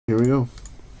Here we go.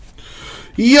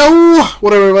 Yo!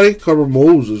 What up, everybody? Carver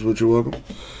Moses, what you're welcome.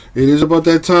 It is about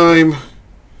that time.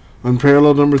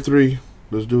 Unparalleled number 3.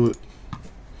 Let's do it.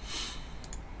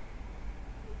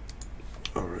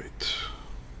 All right.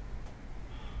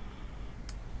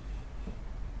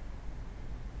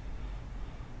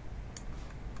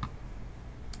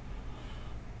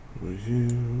 Right here.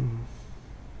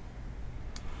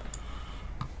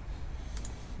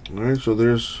 All right, so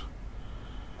there's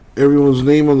everyone's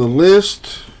name on the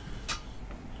list.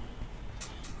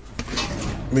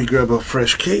 Let me grab a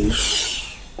fresh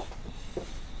case.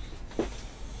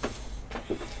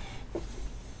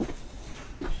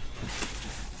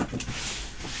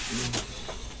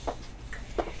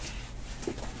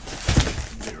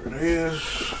 There it is.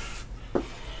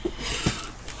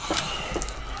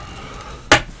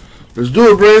 Let's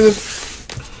do it, Brandon.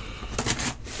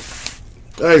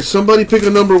 All right, somebody pick a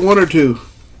number 1 or 2.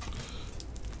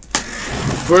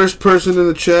 First person in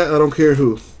the chat, I don't care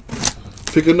who.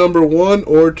 Pick a number 1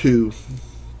 or 2.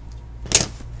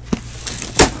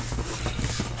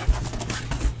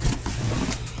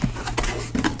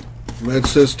 Matt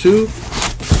says 2.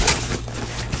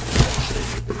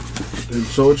 And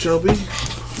so it shall be.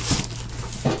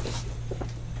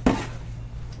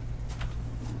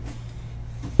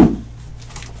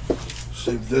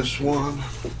 Save this one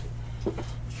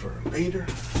for later.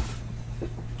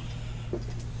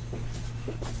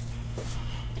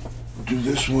 Do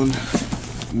this one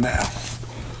now.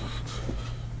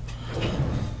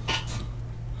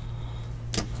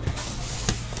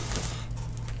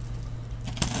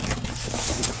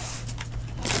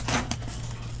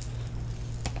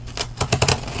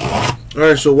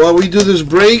 Alright, so while we do this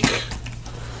break,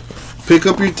 pick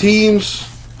up your teams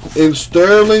in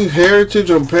Sterling, Heritage,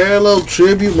 Unparalleled,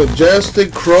 Tribute,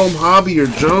 Majestic, Chrome, Hobby, or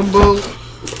Jumbo,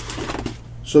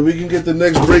 so we can get the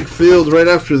next break filled right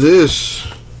after this.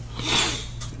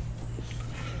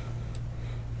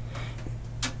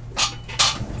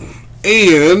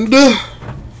 And,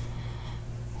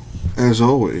 as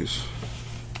always,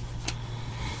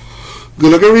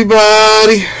 good luck,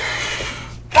 everybody.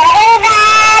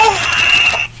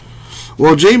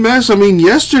 Well, J-Mass, I mean,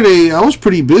 yesterday, I was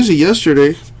pretty busy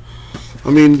yesterday. I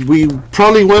mean, we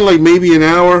probably went like maybe an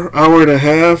hour, hour and a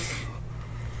half,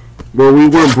 where we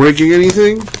weren't breaking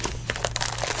anything.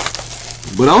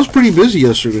 But I was pretty busy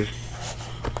yesterday.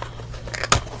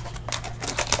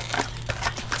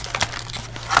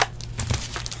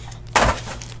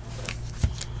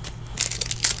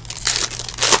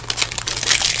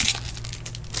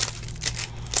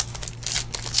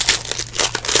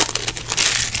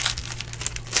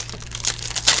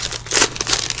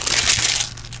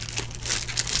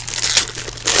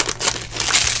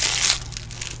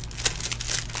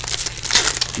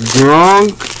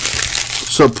 Gronk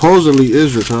supposedly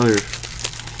is retired.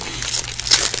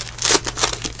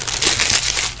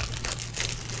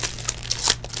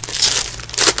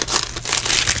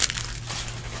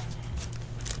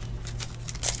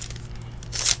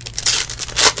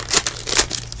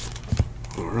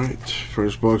 All right,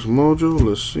 first box mojo.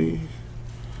 Let's see.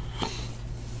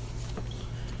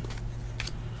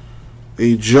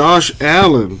 A Josh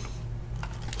Allen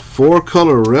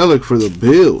 4-color relic for the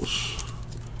Bills.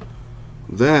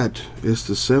 That is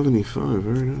the 75.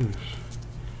 Very nice.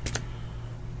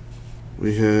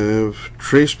 We have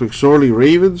Trace McSorley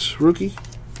Ravens rookie,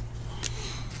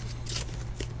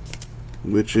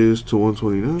 which is to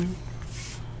 129.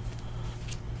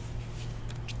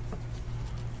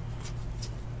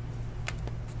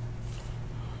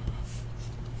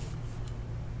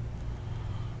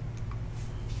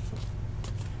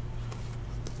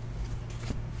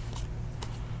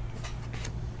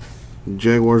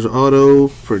 Jaguars auto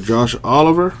for Josh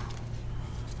Oliver.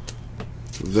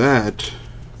 That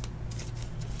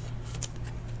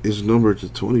is numbered to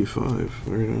 25.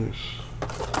 Very nice.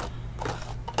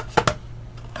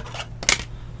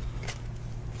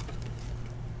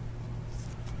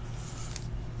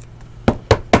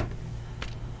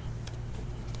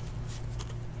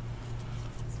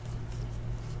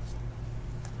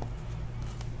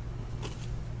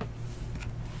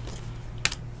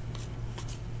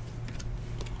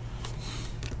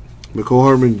 Nicole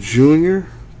Hartman Jr.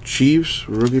 Chiefs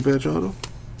rookie patch auto.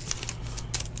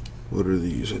 What are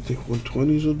these? I think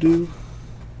 120s will do.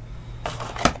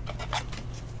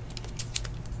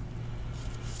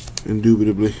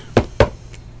 Indubitably.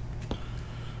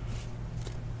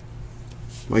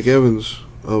 Mike Evans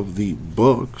of the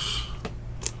Bucks.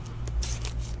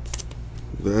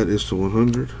 That is to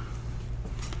 100.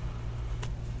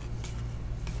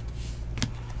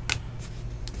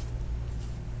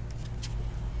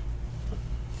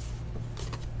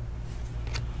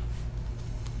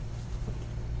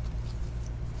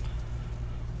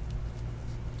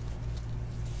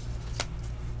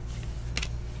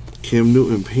 Cam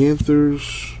Newton,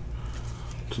 Panthers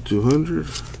to 200.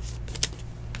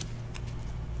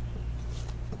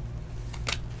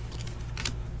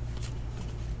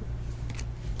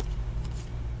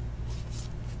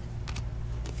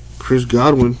 Chris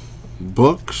Godwin,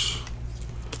 Bucks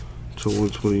to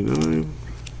 129.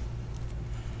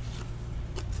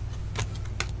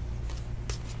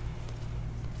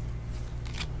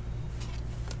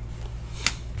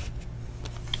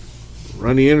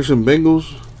 Ronnie Anderson,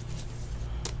 Bengals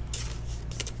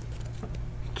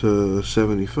to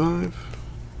 75.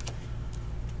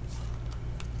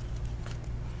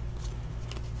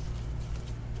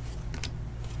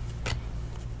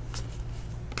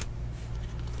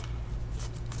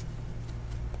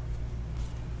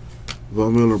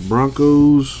 Von Miller,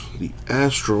 Broncos, the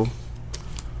Astro,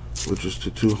 which is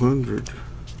to 200.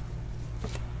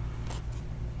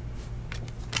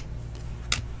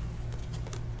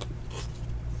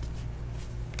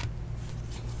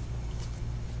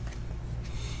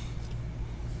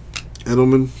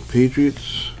 Edelman,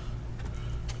 Patriots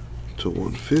to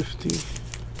 150.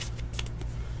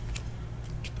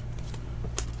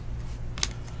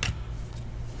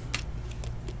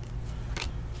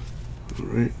 All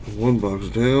right, one box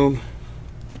down.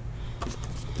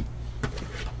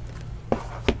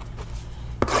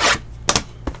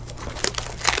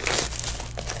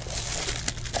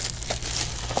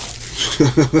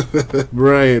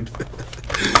 Brian.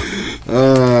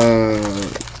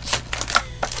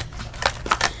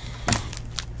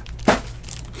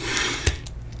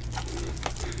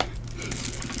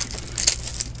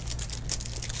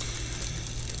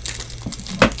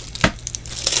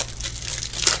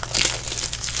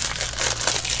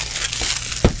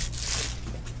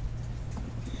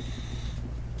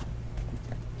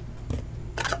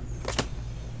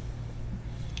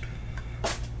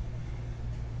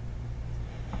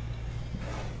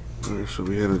 Alright, so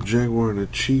we had a Jaguar and a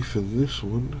Chief in this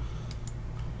one.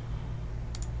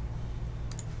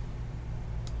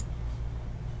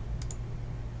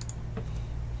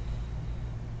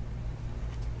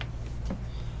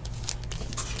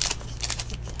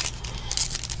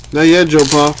 Not yet, Joe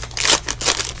Paul.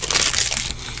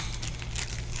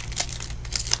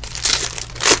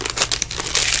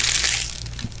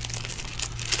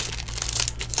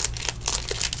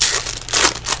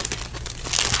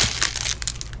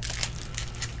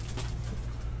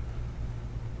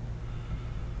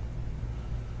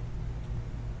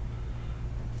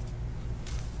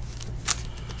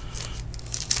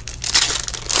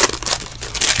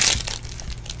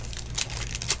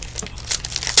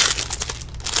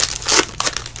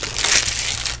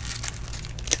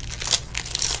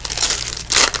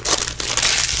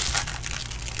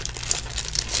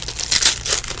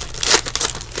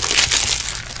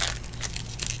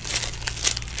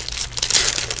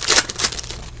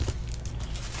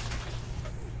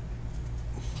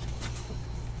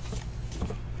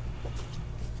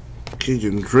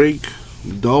 Keegan Drake,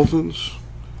 Dolphins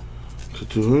to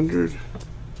 200.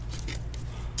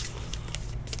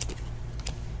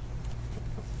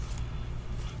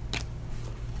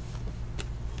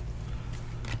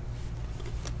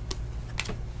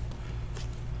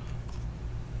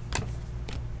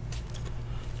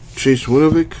 Chase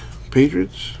Winovich,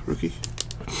 Patriots, rookie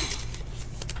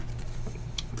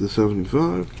to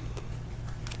 75.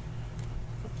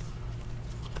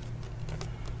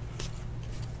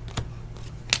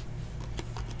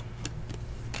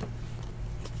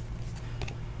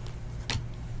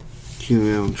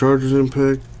 Keenan Allen, Chargers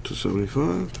impact to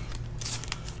 75.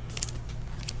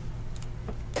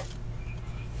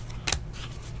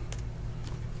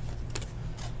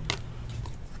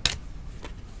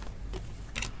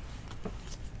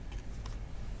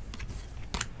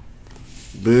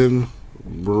 Ben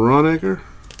Bronnecker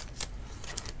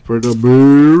for the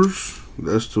Bears.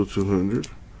 That's still 200.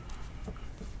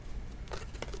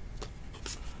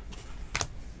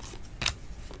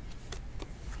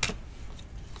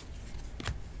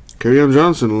 Kerryon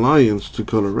Johnson, Lions to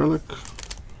color relic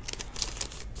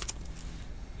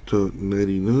to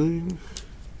 99.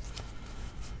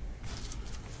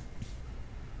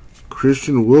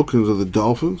 Christian Wilkins of the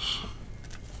Dolphins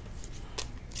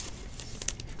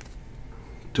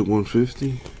to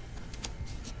 150.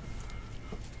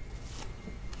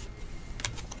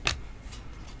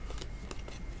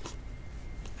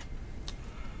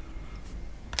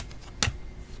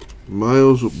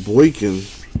 Miles Boykin,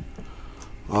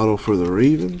 auto for the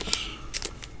Ravens.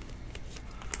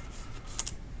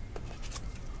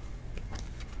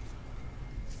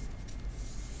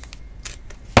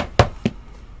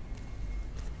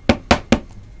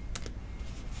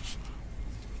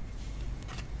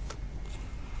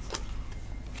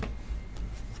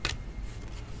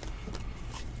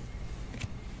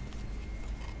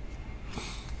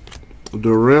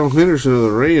 Darrell Henderson of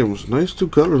the Rams. Nice 2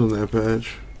 colors on that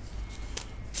patch.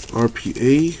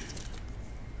 RPA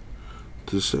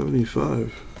to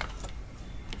 75.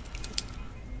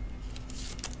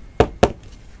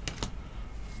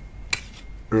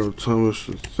 Earl Thomas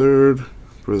III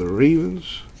for the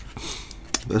Ravens.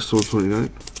 That's still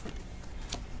 29.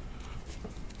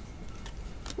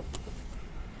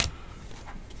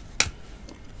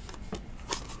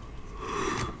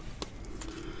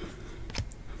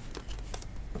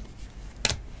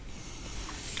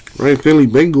 Right, Philly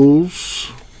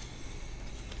Bengals.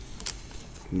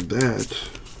 That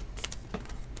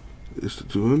is the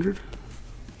 200.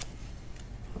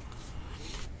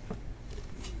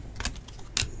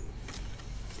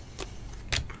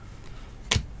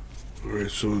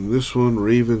 Alright, so in this one,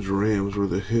 Ravens, Rams were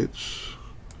the hits.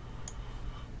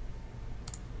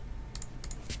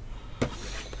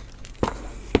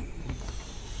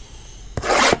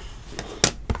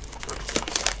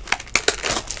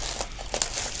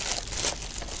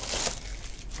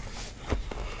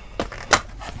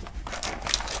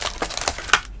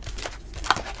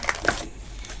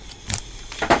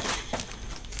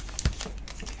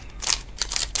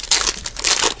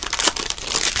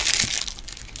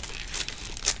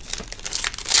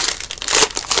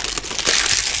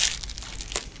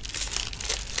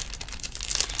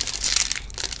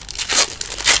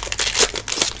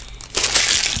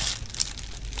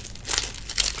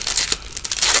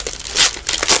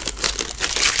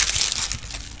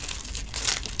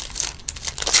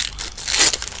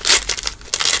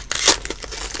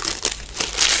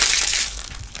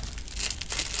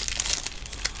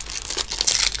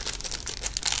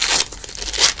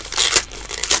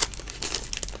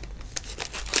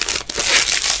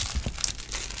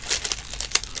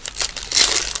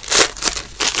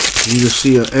 You just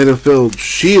see an NFL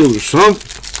shield or something.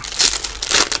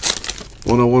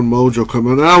 101 Mojo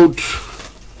coming out.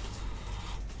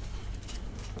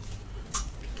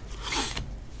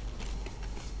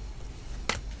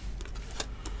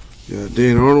 Yeah,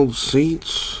 Dan Arnold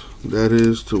Saints. That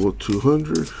is to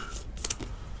 200.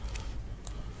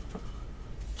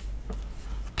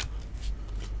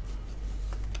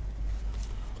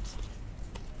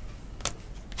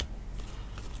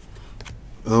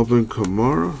 Alvin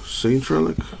Kamara, Saints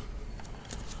relic.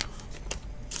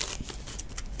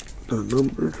 Not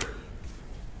numbered.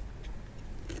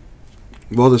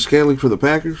 Valdez Scantling for the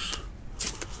Packers.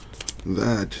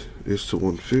 That is to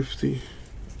 150.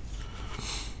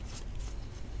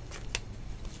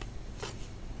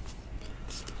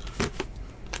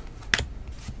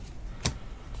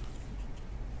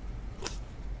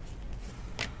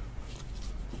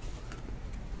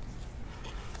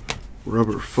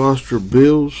 Robert Foster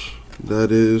Bills,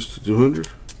 that is to 200.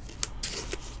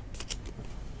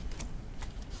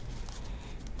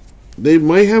 They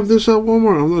might have this at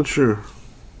Walmart, I'm not sure.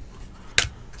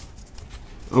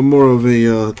 I'm more of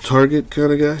a Target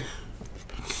kind of guy.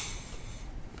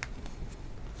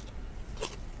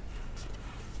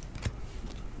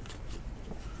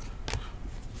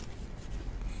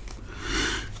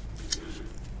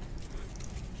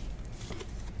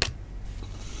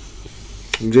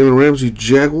 Jalen Ramsey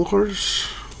Jaguars.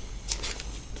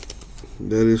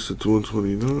 That is to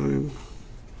 129.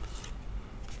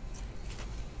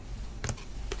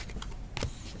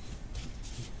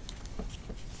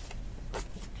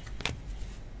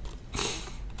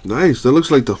 Nice. That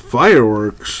looks like the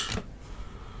fireworks.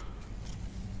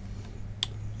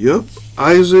 Yep.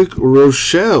 Isaac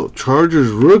Rochelle, Chargers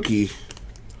rookie.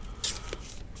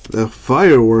 That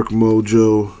firework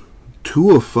mojo,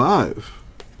 2 of 5.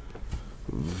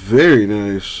 Very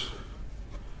nice.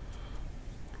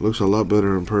 Looks a lot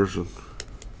better in person.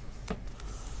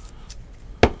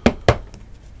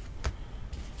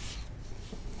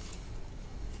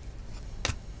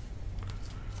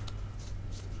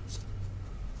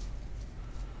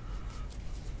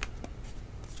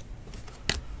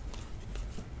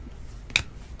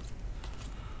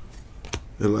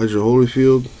 Elijah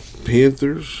Holyfield,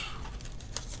 Panthers.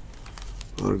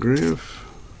 Autograph.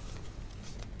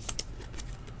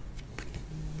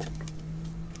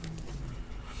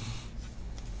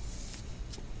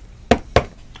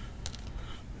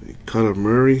 Connor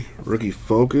Murray, rookie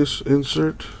focus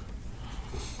insert.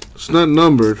 It's not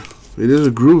numbered. It is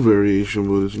a groove variation,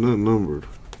 but it's not numbered.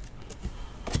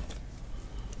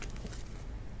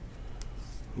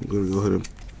 I'm going to go ahead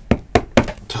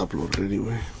and top load it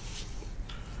anyway.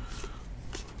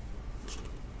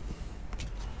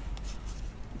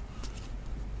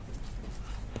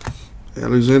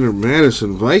 Alexander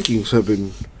Madison, Vikings have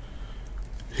been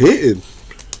hitting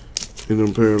in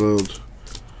Unparalleled.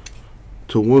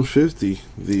 150,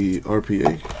 the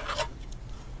RPA.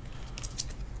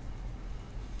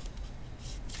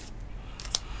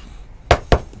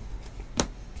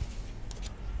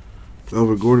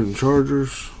 Albert Gordon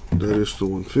Chargers, that is to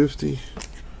 150.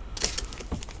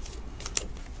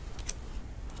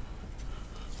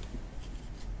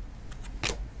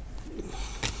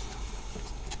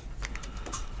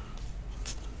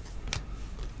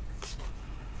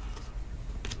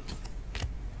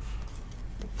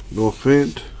 Noah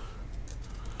Fant,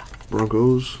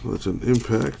 Broncos, that's an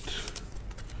impact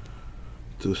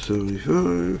to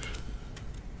 75.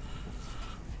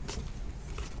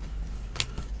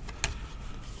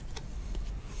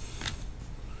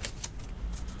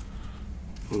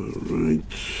 Alright.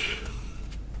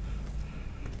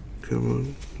 Come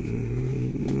on.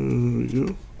 There we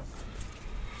go.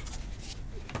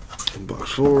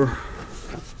 Box 4.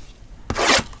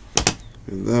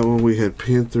 And that one we had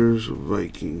Panthers,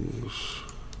 Vikings.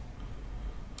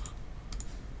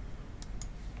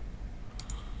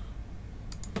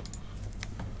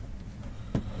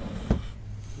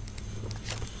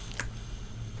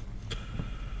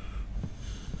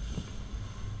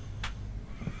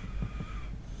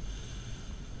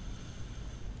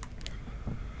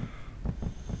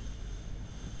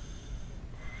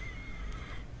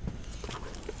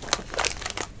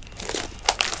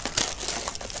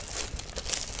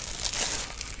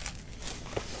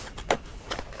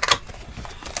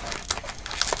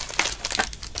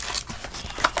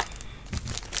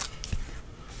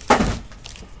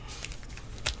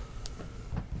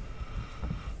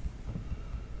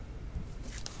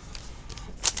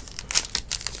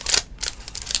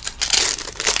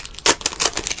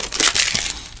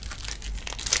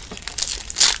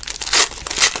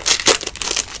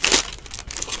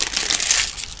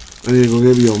 I need to go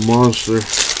get me a monster.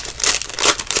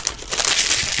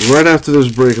 Right after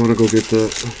this break, I'm going to go get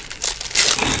that.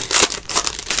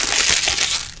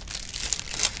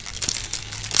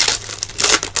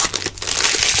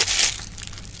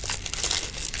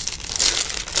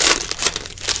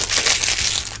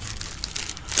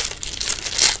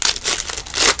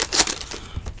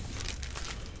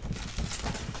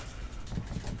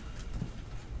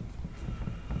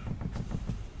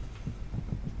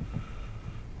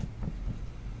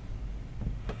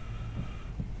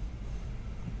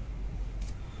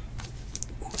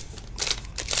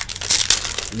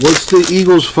 What's the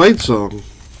Eagles fight song?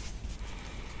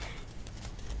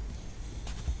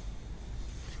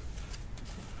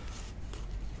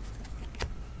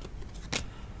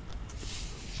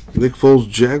 Nick Foles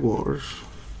Jaguars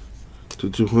to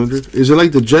 200. Is it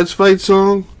like the Jets fight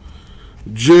song?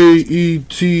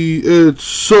 J-E-T, it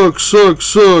suck, suck,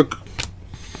 suck.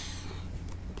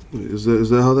 Is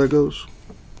that how that goes?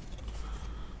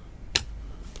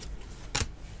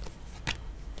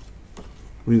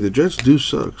 I mean, the Jets do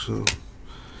suck, so.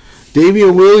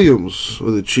 Damian Williams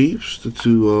of the Chiefs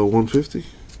to 150.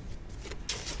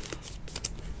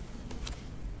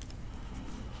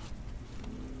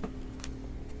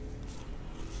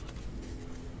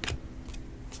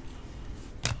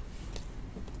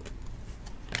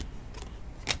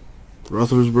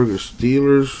 Roethlisberger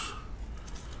Steelers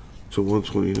to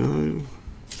 129.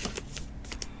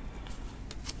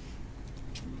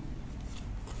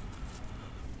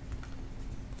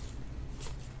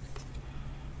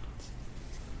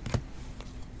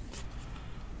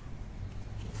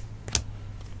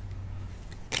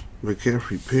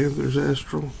 McCaffrey Panthers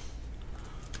Astro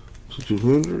to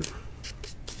 200.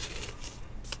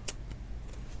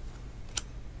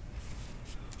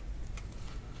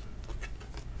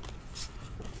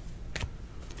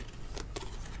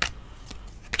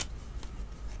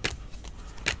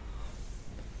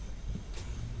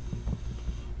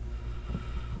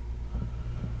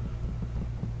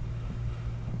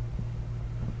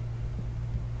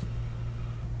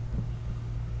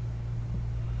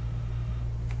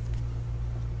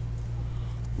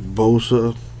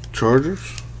 Bosa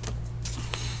Chargers.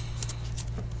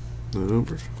 The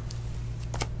number.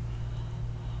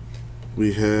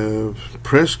 We have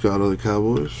Prescott of the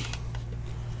Cowboys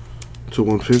to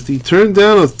 150. Turned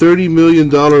down a $30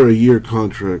 million a year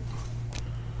contract.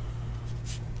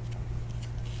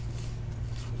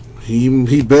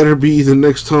 He better be the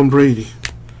next Tom Brady.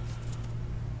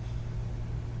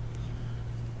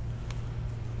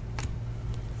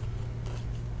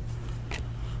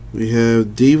 We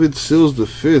have David Sills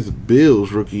V,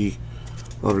 Bills rookie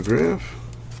autograph.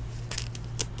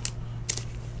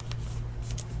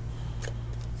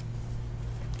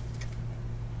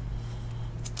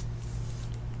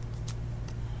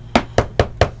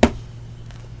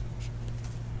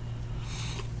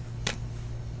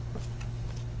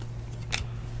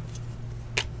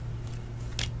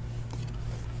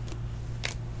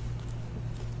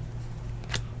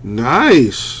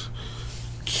 Nice.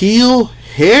 Keel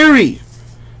Harry.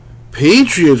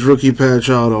 Patriots rookie patch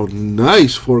auto.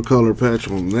 Nice 4-color patch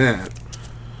on that.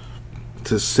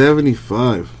 To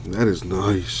 75. That is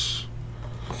nice.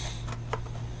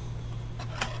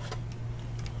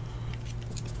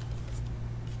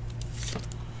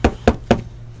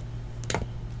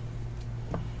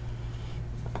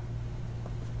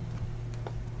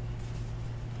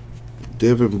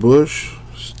 Devin Bush,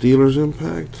 Steelers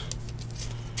impact.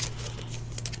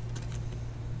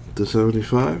 To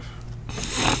 75.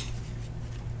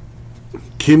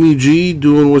 Kimmy G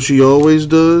doing what she always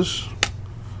does.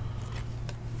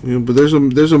 Yeah, but there's a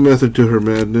method to her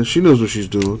madness. She knows what she's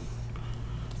doing.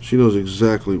 She knows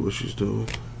exactly what she's doing.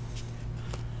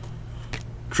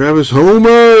 Travis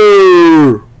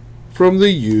Homer from the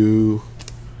U.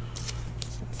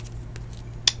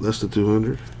 That's the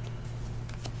 200.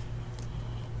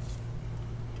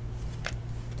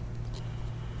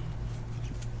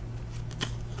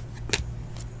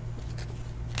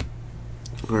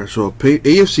 Alright, so a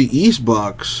AFC East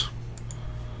box.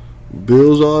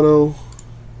 Bills auto.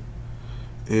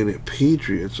 And a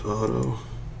Patriots auto.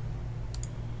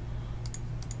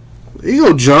 There you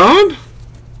go, John.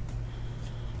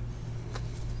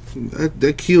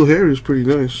 That Keel Harry is pretty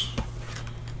nice.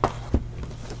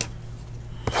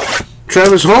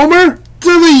 Travis Homer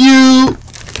to the U.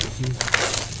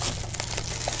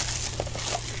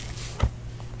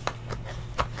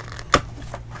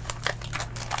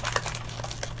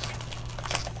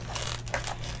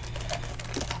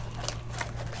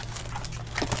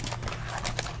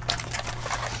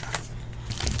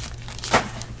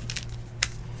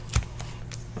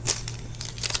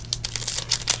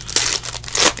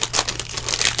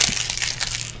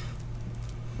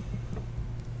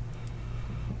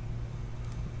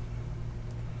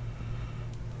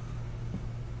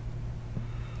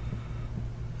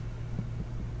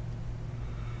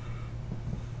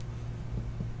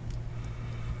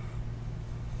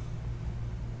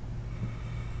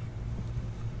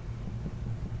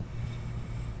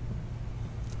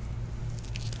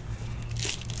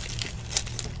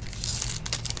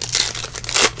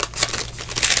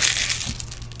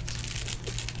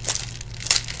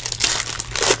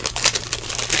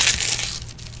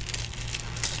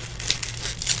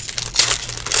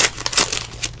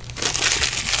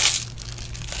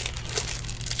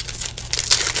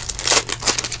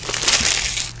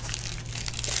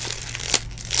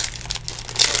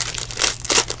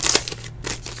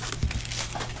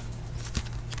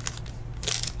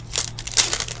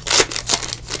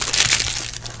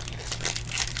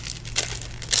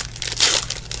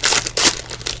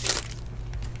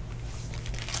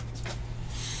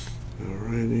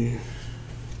 Alrighty.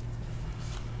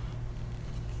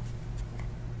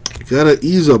 Got an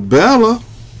Isabella.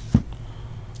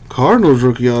 Cardinals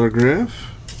rookie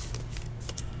autograph.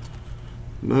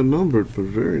 Not numbered, but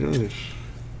very nice.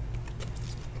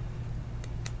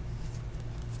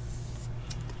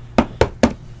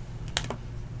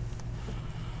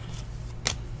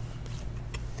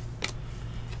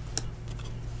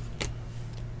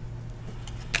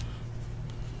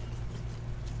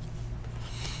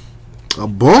 A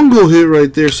bongo hit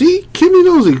right there. See, Kimmy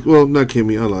knows it. Well, not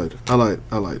Kimmy. I lied.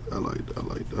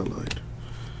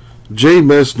 J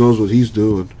Mess knows what he's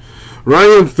doing.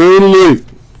 Ryan Finley.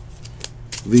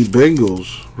 The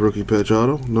Bengals rookie patch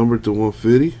auto, numbered to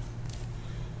 150.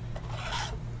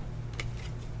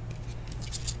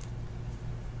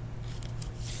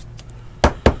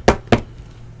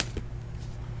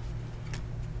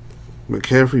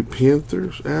 McCaffrey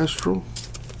Panthers Astral.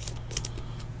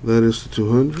 That is the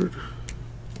 200.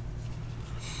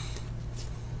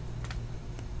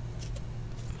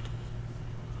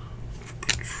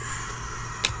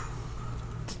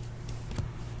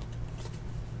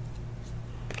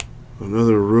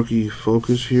 Another rookie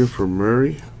focus here for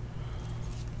Murray.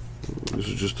 This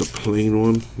is just a plain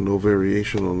one, no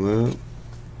variation on that.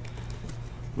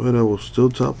 But I will still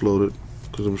top load it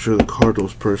because I'm sure the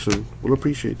Cardinals person will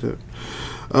appreciate that.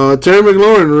 Terry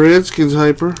McLaurin, Redskins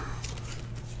hyper.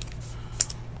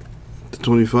 The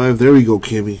 25. There we go,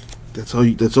 Kimmy. That's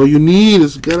all you need.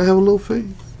 It's gotta have a little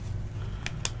faith.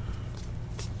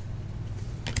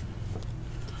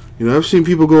 You know, I've seen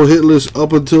people go hitless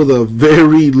up until the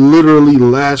very literally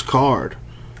last card.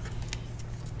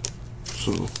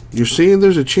 So, you're saying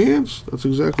there's a chance? That's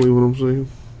exactly what I'm saying.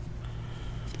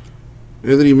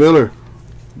 Anthony Miller,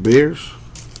 Bears.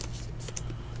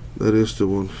 That is the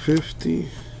 150.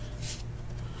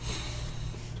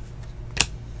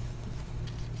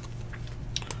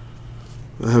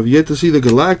 I have yet to see the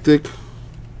Galactic.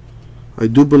 I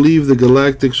do believe the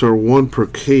Galactics are one per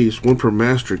case, one per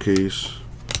master case.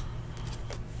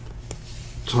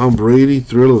 Tom Brady,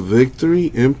 Thrill of Victory,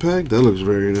 Impact. That looks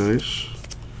very nice.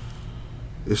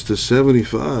 It's the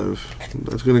 75.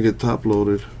 That's going to get top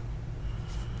loaded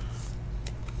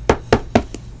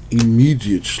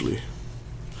immediately.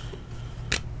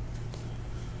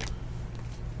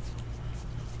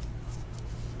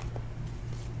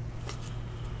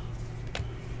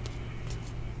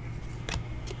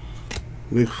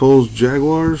 Nick Foles,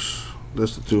 Jaguars.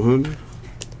 That's the 200.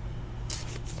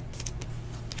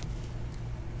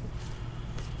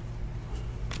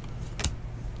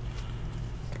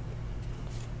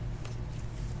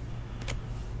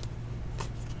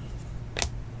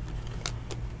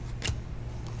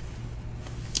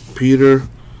 Peter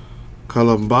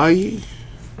Kalambayi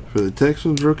for the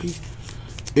Texans rookie.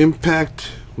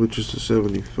 Impact, which is the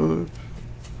 75.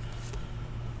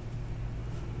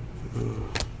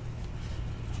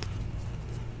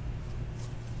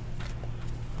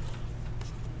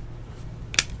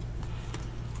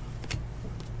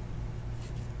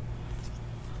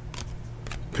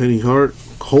 Penny Hart,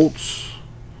 Colts,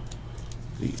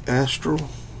 the Astro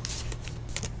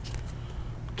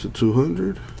to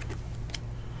 200.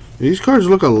 These cards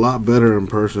look a lot better in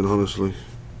person, honestly.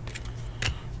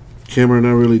 Camera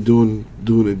not really doing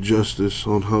it justice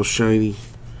on how shiny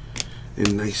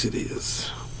and nice it is.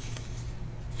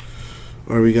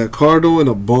 All right, we got Cardo and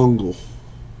a Bongo.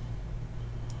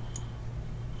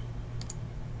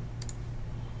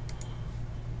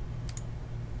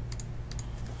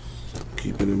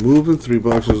 Keeping it moving. 3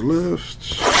 boxes left.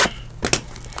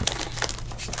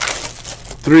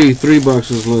 Three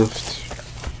boxes left.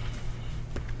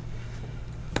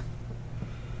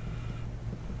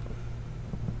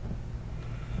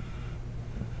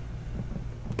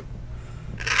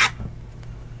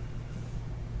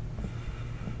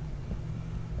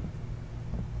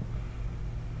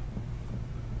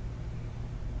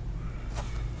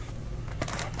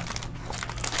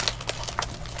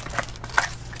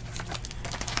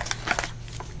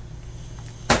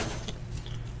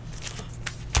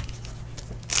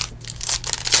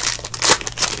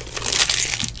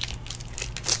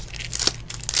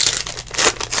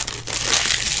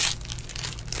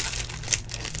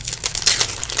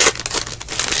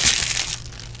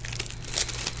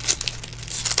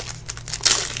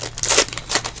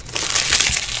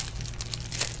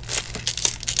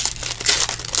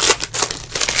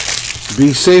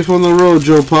 Be safe on the road,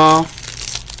 Joe Paul.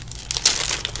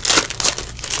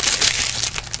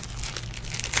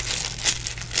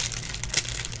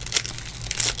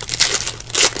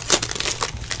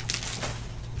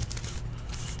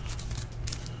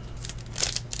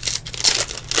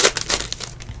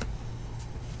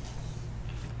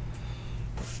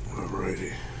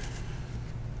 Alrighty.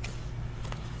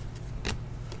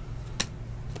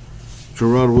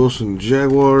 Gerard Wilson,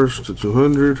 Jaguars to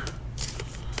 200.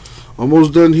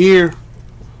 Almost done here.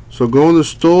 So go in the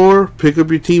store, pick up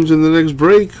your teams in the next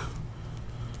break.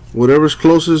 Whatever's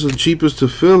closest and cheapest to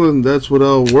fill in, that's what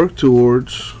I'll work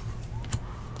towards.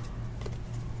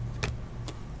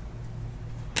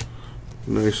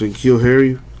 Nice and Keel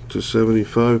Harry to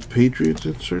 75 Patriots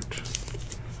insert.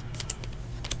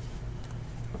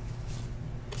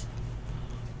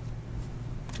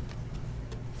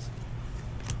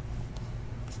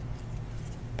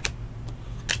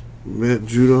 Matt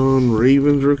Judon,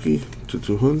 Ravens rookie to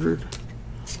 200.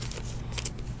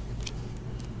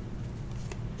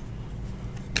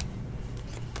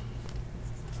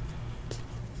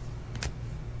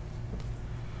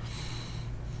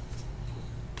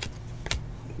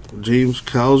 James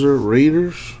Cowser,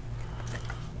 Raiders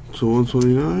to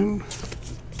 129.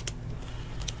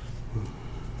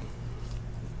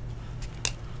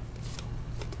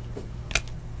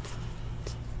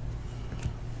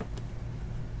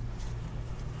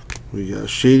 We got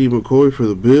Shady McCoy for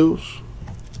the Bills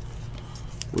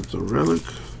with the relic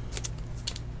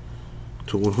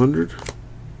to 100.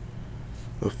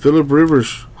 A Phillip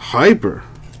Rivers Hyper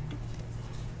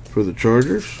for the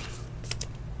Chargers.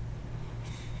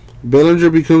 Bellinger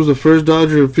becomes the first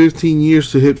Dodger in 15 years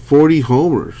to hit 40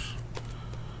 homers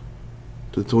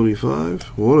to 25.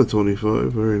 1 of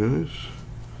 25. Very nice.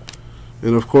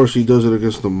 And of course he does it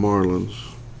against the Marlins.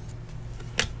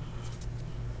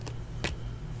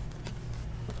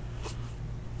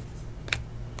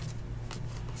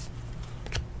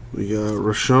 We got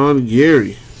Rashawn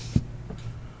Gary,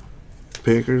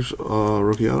 Packers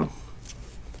rookie auto.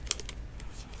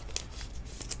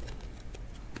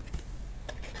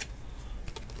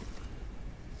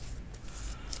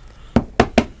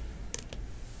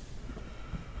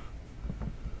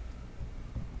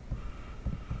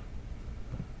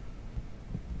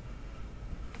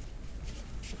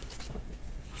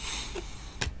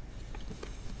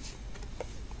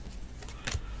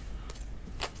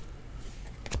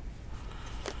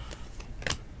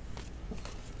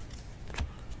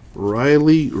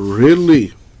 Riley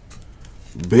Ridley,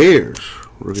 Bears,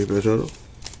 rookie patch auto.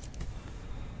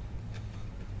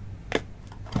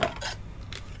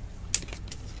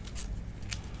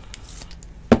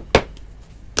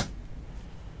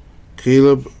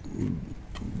 Caleb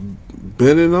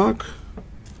Benenoch,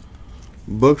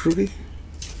 Bucks rookie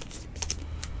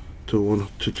to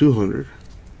 200.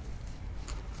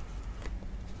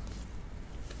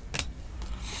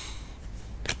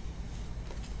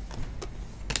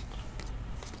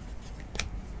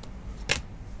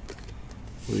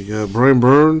 We got Brian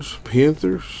Burns,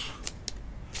 Panthers.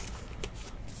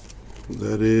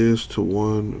 That is to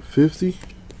 150.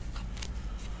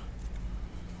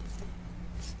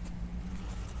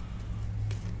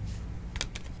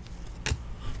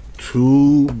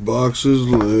 Two boxes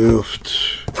left.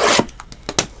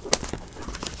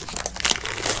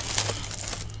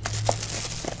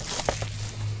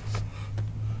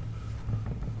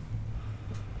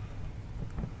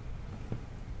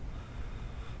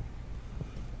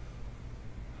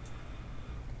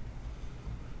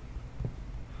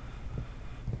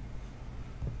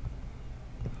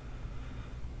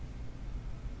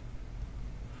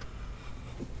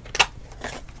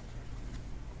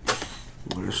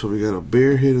 So we got a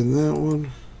Bear hit in that one,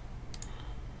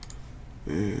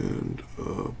 and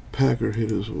a Packer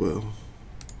hit as well.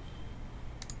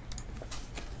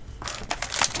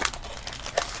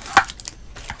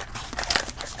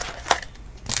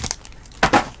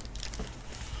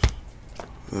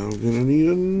 I'm gonna need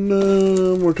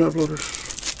more top loaders.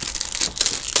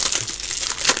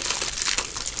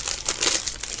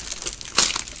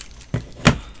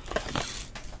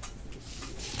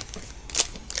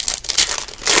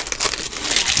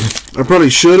 I probably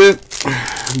shouldn't,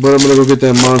 but I'm going to go get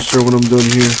that monster when I'm done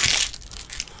here.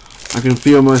 I can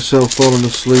feel myself falling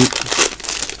asleep.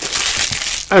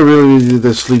 I really need to get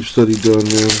that sleep study done,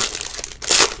 man.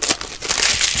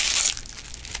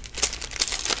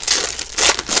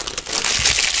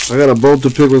 I got a boat to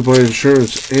pick with my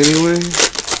insurance anyway,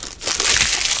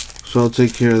 so I'll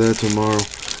take care of that tomorrow.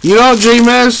 You know,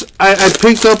 J-Mass, I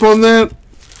picked up on that.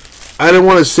 I didn't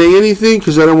want to say anything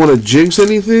because I don't want to jinx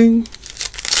anything.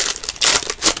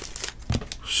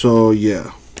 So,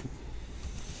 yeah.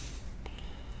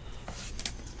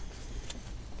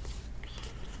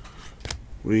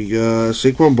 We got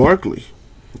Saquon Barkley,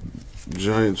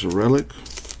 Giants relic.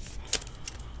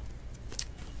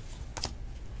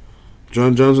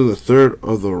 John Johnson III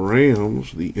of the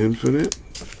Rams, the Infinite,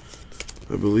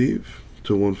 I believe,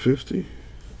 to 150.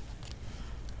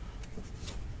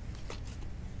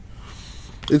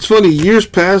 It's funny, years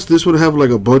past, this would have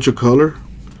like a bunch of color.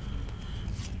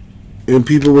 And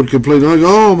people would complain, like,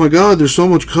 oh my God, there's so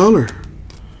much color.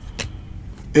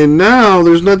 And now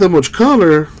there's not that much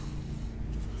color.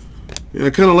 I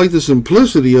kind of like the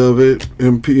simplicity of it.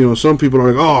 And, you know, some people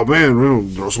are like, oh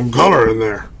man, there's some color in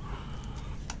there.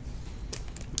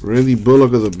 Randy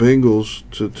Bullock of the Bengals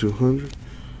to 200.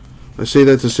 I say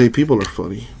that to say people are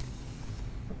funny.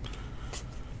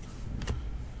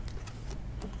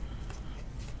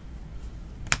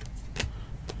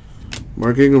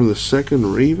 Mark Ingram II,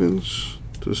 Ravens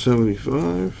to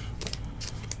 75.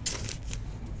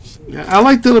 Yeah, I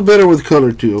liked it a better with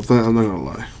color too. I'm not gonna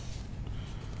lie.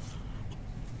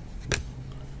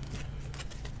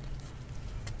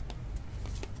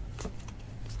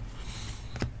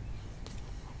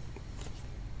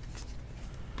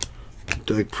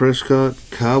 Dak Prescott,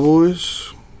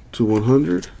 Cowboys to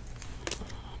 100.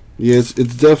 Yeah, it's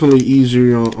definitely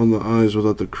easier on the eyes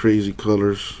without the crazy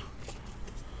colors.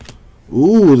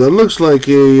 Ooh, that looks like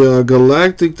a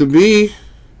Galactic to me.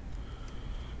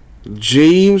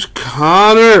 James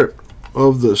Conner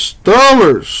of the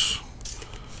Steelers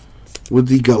with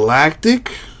the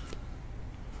Galactic.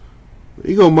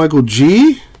 There you go, Michael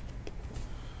G.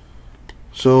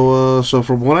 So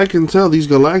from what I can tell, these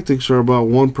Galactics are about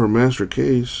one per master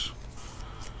case.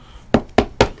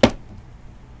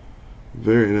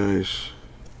 Very nice.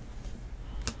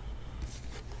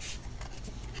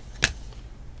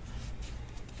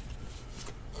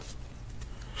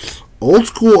 Old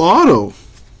school auto.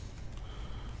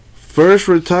 First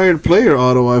retired player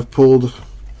auto I've pulled.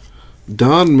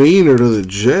 Don Maynard of the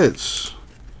Jets.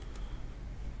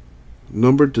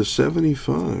 Numbered to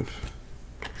 75.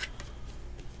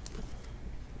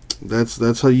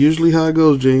 That's usually how it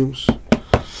goes, James.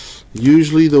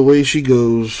 Usually the way she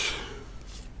goes.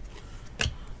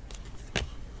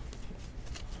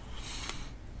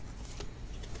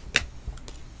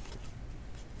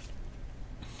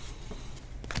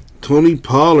 Tony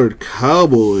Pollard,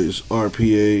 Cowboys,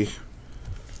 RPA.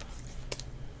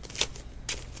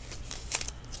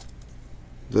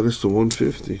 That is the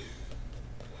 150.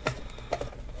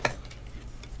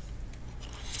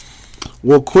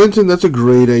 Well, Quentin, that's a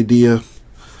great idea.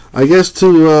 I guess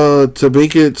to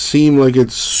make it seem like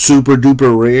it's super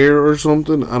duper rare or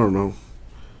something. I don't know.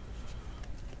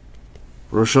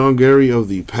 Rashawn Gary of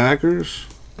the Packers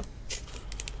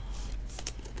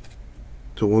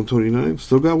to 129.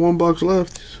 Still got one box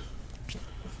left.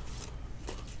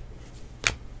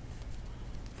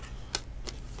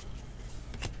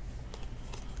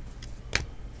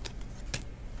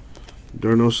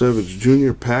 Darnell Savage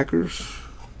Jr. Packers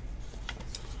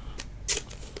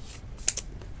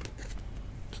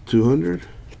to 200.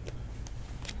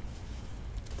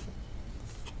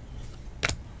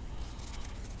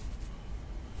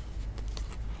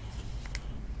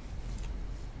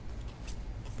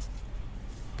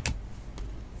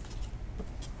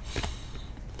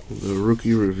 The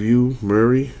rookie review,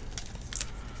 Murray.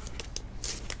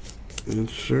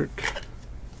 Insert.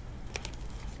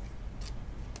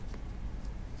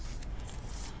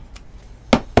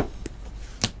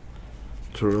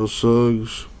 Terrell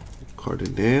Suggs,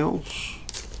 Cardinals.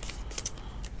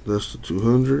 That's the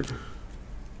 200.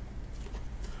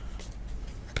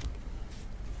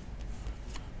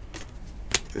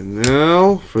 And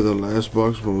now for the last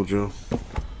box mojo.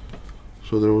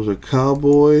 So there was a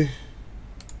Cowboy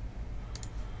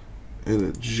and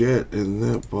a Jet in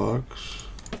that box.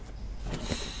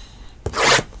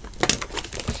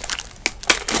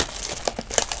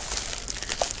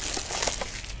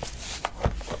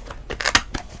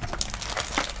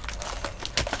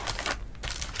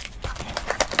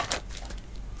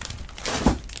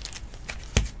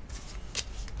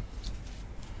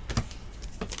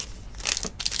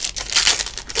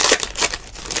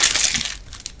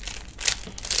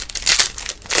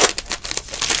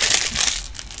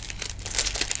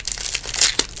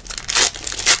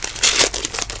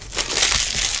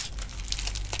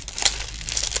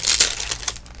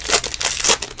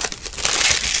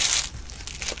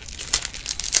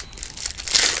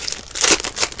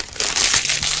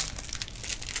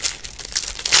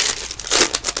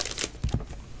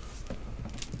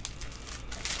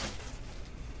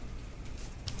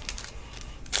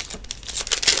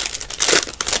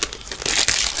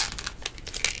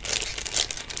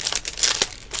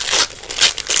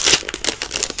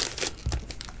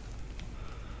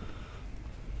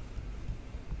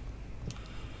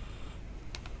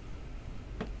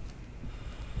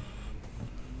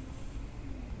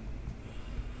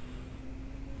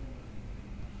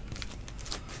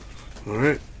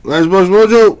 Alright, last box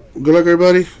mojo. Good luck,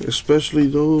 everybody, especially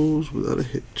those without a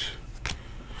hit.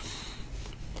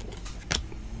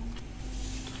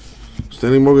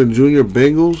 Stanley Morgan Jr.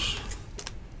 Bengals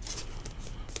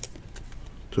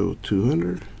to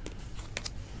 200.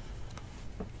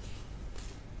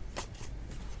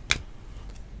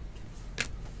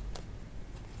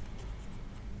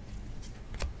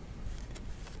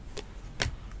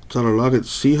 Tyler Lockett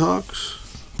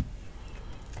Seahawks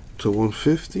to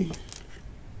 150.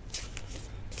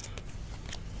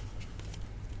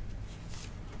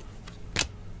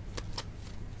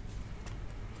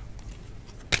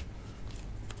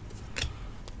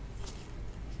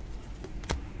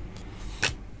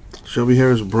 Shelby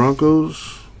Harris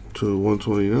Broncos to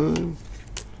 129.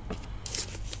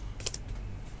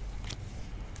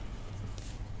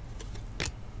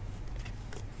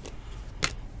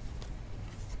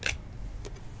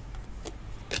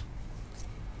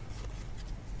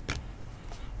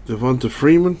 Devonta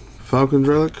Freeman Falcons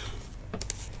relic.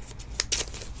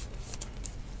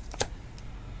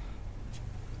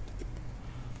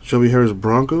 Shelby Harris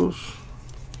Broncos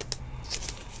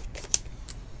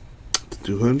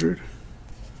to 200.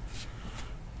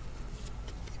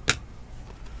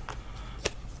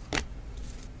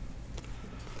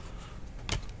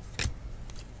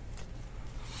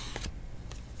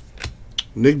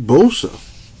 Nick Bosa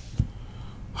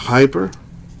Hyper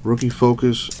Rookie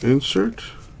Focus insert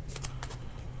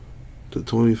to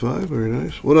 25. Very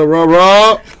nice. What up,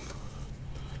 Rob?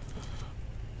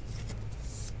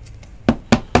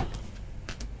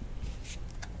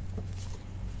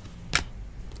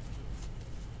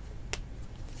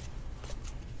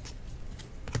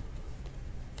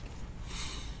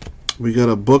 We got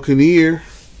a Buccaneer,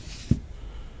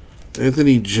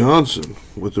 Anthony Johnson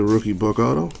with the rookie Buck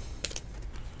Auto.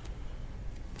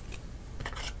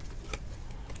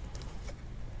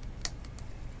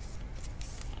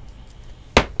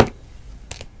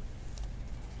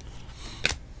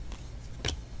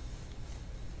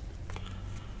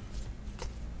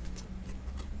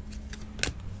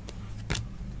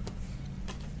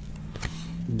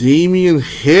 Damian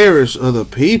Harris of the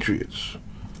Patriots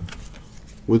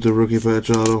with the rookie patch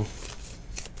auto.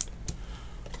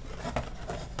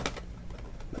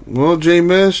 Well,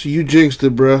 J-Mess, you jinxed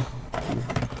it, bruh.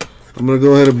 I'm going to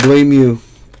go ahead and blame you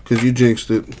because you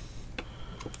jinxed it.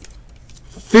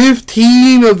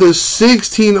 15 of the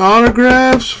 16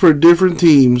 autographs for different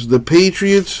teams. The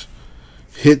Patriots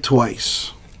hit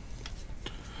twice.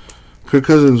 Kirk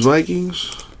Cousins,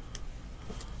 Vikings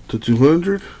to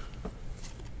 200.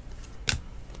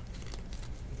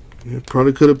 Yeah,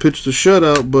 probably could have pitched a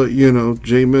shutout, but, you know,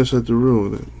 J-Mess had to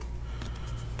ruin it.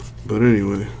 But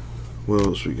anyway, what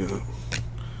else we got?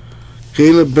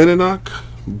 Caleb Benenoch,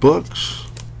 Bucks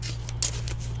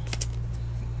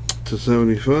to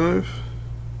 75.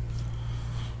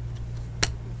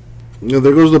 Now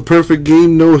there goes the perfect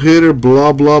game, no hitter,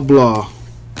 blah blah blah.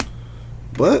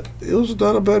 But it was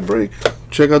not a bad break.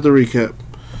 Check out the recap.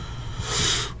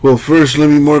 Well, first let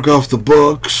me mark off the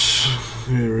Bucks.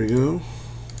 Here we go.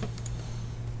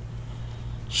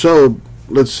 So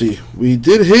let's see. We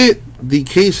did hit the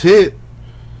case hit.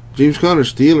 James Conner,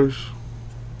 Steelers.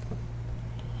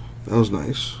 That was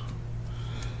nice.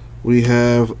 We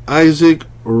have Isaac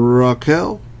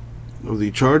Raquel of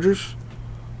the Chargers,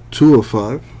 2 of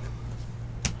 5.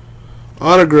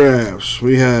 Autographs,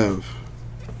 we have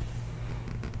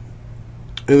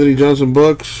Anthony Johnson,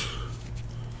 Bucks.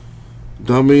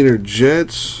 Dominator,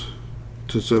 Jets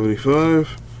to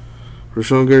 75.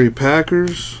 Rashawn Gary,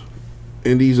 Packers.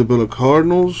 Andy Isabella,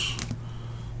 Cardinals.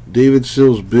 David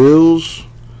Sills, Bills.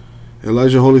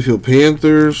 Elijah Holyfield,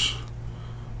 Panthers.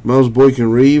 Miles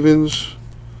Boykin, Ravens.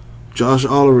 Josh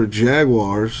Oliver,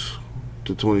 Jaguars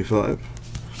to 25.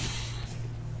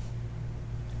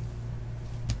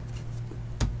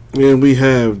 And we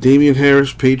have Damian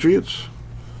Harris, Patriots.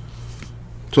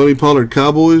 Tony Pollard,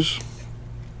 Cowboys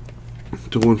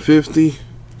to 150.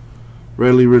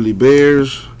 Ridley,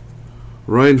 Bears.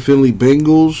 Ryan Finley,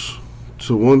 Bengals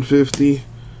to 150.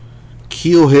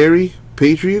 Keel Harry,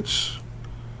 Patriots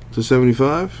to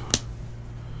 75.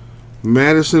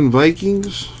 Madison,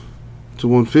 Vikings to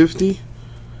 150.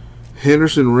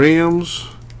 Henderson, Rams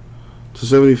to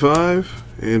 75.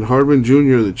 And Hardman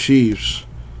Jr., the Chiefs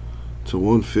to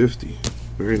 150.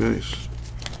 Very nice.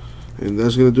 And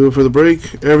that's going to do it for the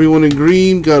break. Everyone in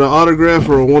green got an autograph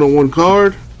or a one-on-one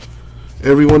card.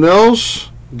 Everyone else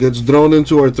gets thrown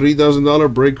into our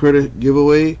 $3,000 break credit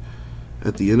giveaway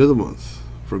at the end of the month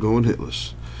for going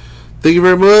hitless. Thank you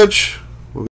very much.